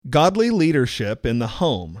Godly leadership in the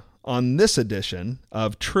home on this edition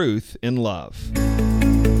of Truth in Love.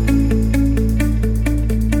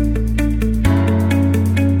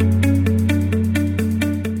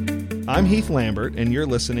 I'm Heath Lambert, and you're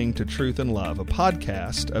listening to Truth in Love, a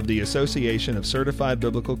podcast of the Association of Certified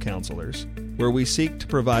Biblical Counselors, where we seek to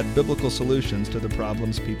provide biblical solutions to the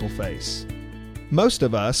problems people face. Most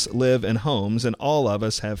of us live in homes, and all of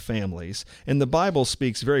us have families, and the Bible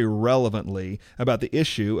speaks very relevantly about the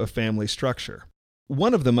issue of family structure.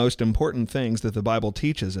 One of the most important things that the Bible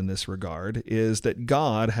teaches in this regard is that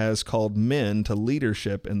God has called men to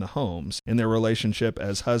leadership in the homes, in their relationship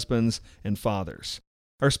as husbands and fathers.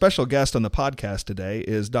 Our special guest on the podcast today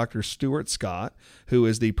is Dr. Stuart Scott, who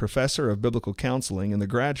is the professor of biblical counseling in the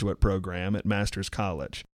graduate program at Masters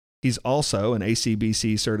College. He's also an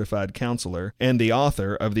ACBC certified counselor and the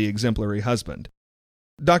author of The Exemplary Husband.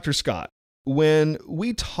 Dr. Scott, when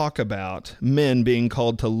we talk about men being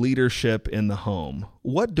called to leadership in the home,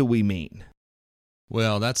 what do we mean?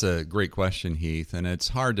 Well, that's a great question, Heath, and it's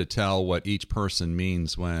hard to tell what each person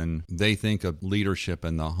means when they think of leadership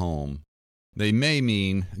in the home. They may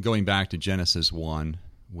mean going back to Genesis 1,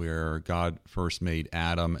 where God first made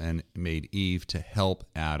Adam and made Eve to help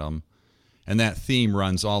Adam. And that theme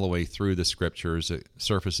runs all the way through the Scriptures. It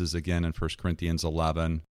surfaces again in 1 Corinthians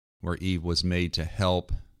 11, where Eve was made to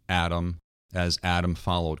help Adam as Adam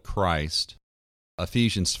followed Christ.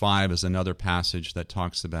 Ephesians 5 is another passage that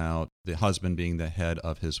talks about the husband being the head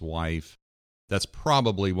of his wife. That's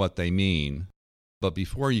probably what they mean. But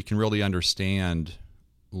before you can really understand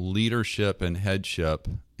leadership and headship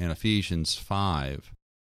in Ephesians 5,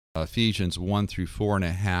 Ephesians 1 through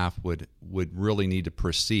 4.5 would really need to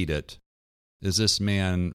precede it. Is this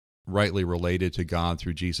man rightly related to God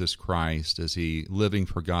through Jesus Christ? Is he living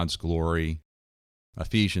for God's glory?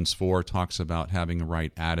 Ephesians 4 talks about having a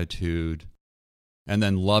right attitude, and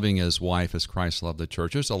then loving his wife as Christ loved the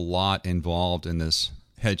church. There's a lot involved in this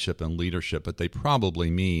headship and leadership, but they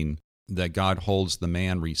probably mean that God holds the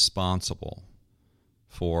man responsible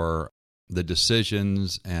for the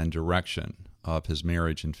decisions and direction of his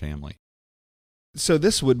marriage and family. So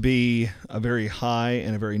this would be a very high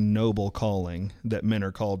and a very noble calling that men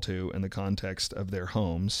are called to in the context of their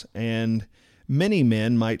homes, and many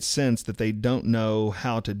men might sense that they don't know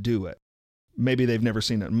how to do it. Maybe they've never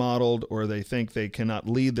seen it modeled, or they think they cannot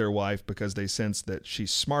lead their wife because they sense that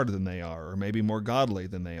she's smarter than they are, or maybe more godly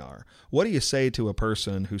than they are. What do you say to a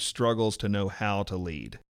person who struggles to know how to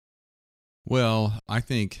lead? Well, I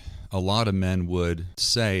think a lot of men would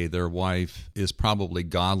say their wife is probably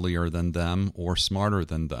godlier than them or smarter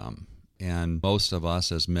than them. And most of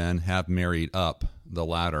us as men have married up the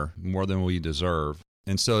latter more than we deserve.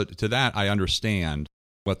 And so to that, I understand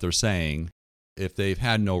what they're saying. If they've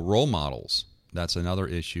had no role models, that's another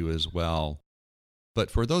issue as well. But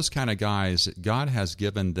for those kind of guys, God has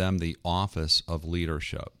given them the office of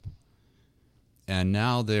leadership. And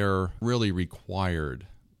now they're really required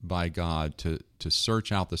by God to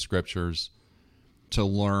search out the Scriptures, to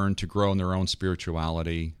learn, to grow in their own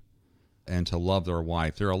spirituality, and to love their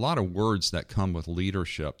wife. There are a lot of words that come with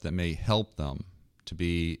leadership that may help them to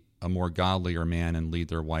be a more godlier man and lead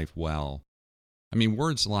their wife well. I mean,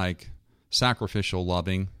 words like sacrificial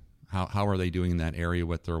loving, how are they doing in that area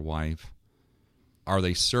with their wife? Are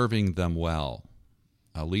they serving them well?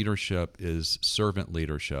 Leadership is servant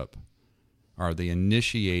leadership. Are they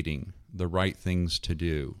initiating the right things to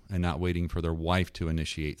do and not waiting for their wife to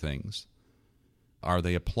initiate things? Are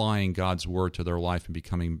they applying God's word to their life and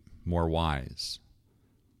becoming more wise?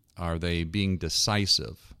 Are they being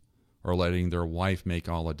decisive or letting their wife make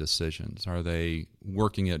all the decisions? Are they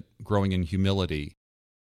working at growing in humility?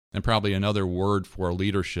 And probably another word for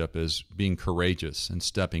leadership is being courageous and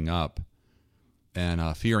stepping up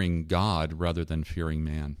and fearing God rather than fearing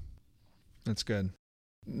man. That's good.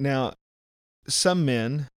 Now, some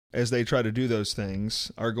men, as they try to do those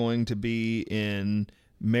things, are going to be in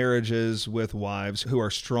marriages with wives who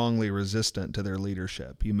are strongly resistant to their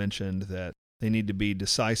leadership. You mentioned that they need to be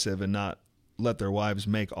decisive and not let their wives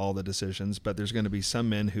make all the decisions, but there's going to be some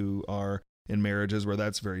men who are in marriages where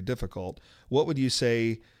that's very difficult. What would you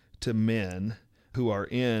say to men who are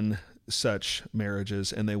in such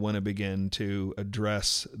marriages and they want to begin to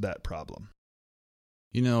address that problem?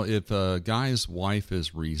 You know, if a guy's wife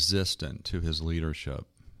is resistant to his leadership,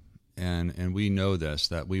 and we know this,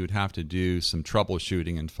 that we would have to do some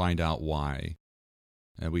troubleshooting and find out why.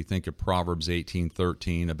 And we think of Proverbs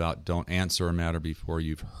 18:13 about don't answer a matter before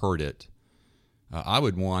you've heard it. I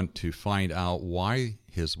would want to find out why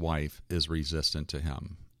his wife is resistant to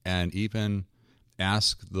him, and even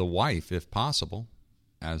ask the wife, if possible,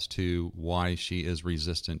 as to why she is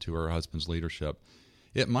resistant to her husband's leadership.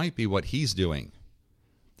 It might be what he's doing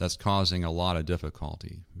that's causing a lot of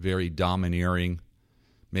difficulty. Very domineering.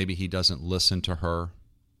 Maybe he doesn't listen to her.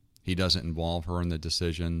 He doesn't involve her in the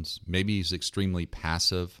decisions. Maybe he's extremely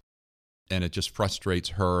passive, and it just frustrates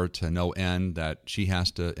her to no end that she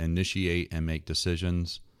has to initiate and make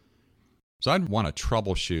decisions. So I'd want to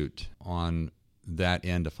troubleshoot on that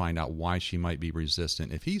end to find out why she might be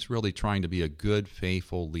resistant. If he's really trying to be a good,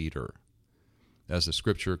 faithful leader, as the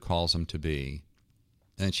Scripture calls him to be,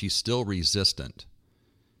 and she's still resistant,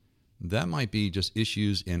 that might be just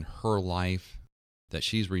issues in her life that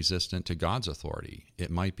she's resistant to God's authority. It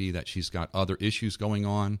might be that she's got other issues going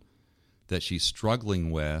on that she's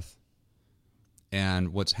struggling with,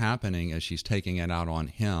 and what's happening is she's taking it out on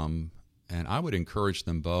him. And I would encourage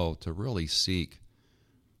them both to really seek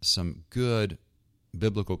some good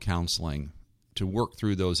biblical counseling to work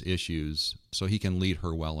through those issues so he can lead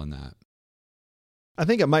her well in that. I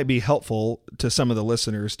think it might be helpful to some of the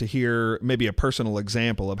listeners to hear maybe a personal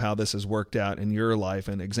example of how this has worked out in your life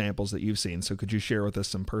and examples that you've seen. So could you share with us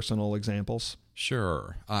some personal examples?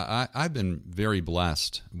 Sure. I've been very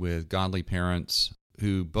blessed with godly parents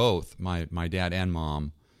who both, my dad and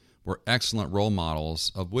mom, were excellent role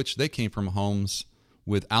models, of which they came from homes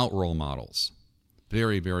without role models.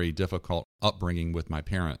 Very, very difficult upbringing with my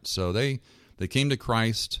parents. So they came to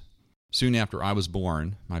Christ soon after I was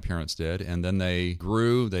born, my parents did, and then they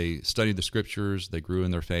grew, they studied the Scriptures, they grew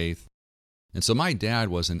in their faith. And so my dad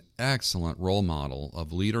was an excellent role model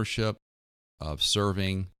of leadership, of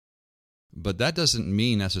serving. But that doesn't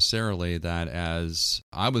mean necessarily that as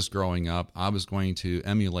I was growing up, I was going to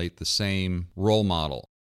emulate the same role model.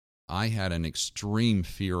 I had an extreme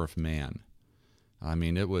fear of man. I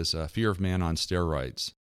mean, it was a fear of man on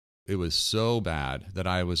steroids. It was so bad that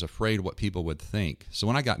I was afraid what people would think. So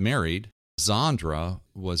when I got married, Zandra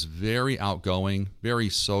was very outgoing, very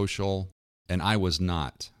social, and I was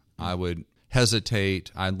not. I would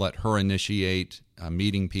hesitate. I'd let her initiate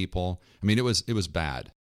meeting people. I mean, it was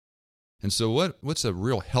bad. And so what's a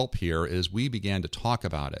real help here is we began to talk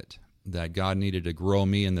about it, that God needed to grow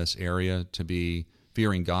me in this area to be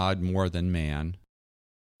fearing God more than man,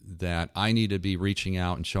 that I need to be reaching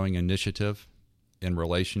out and showing initiative in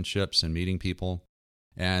relationships and meeting people.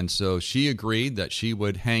 And so she agreed that she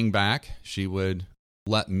would hang back. She would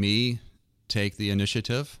let me take the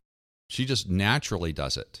initiative. She just naturally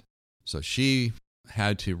does it. So she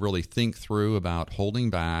had to really think through about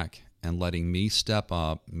holding back and letting me step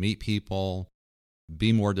up, meet people,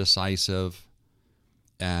 be more decisive.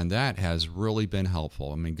 And that has really been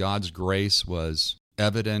helpful. I mean, God's grace was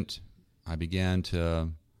evident. I began to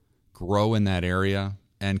grow in that area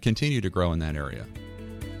and continue to grow in that area.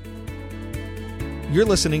 You're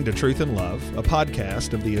listening to Truth and Love, a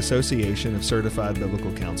podcast of the Association of Certified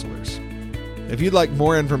Biblical Counselors. If you'd like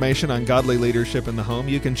more information on godly leadership in the home,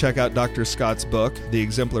 you can check out Dr. Scott's book, The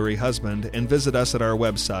Exemplary Husband, and visit us at our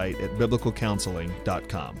website at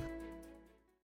biblicalcounseling.com.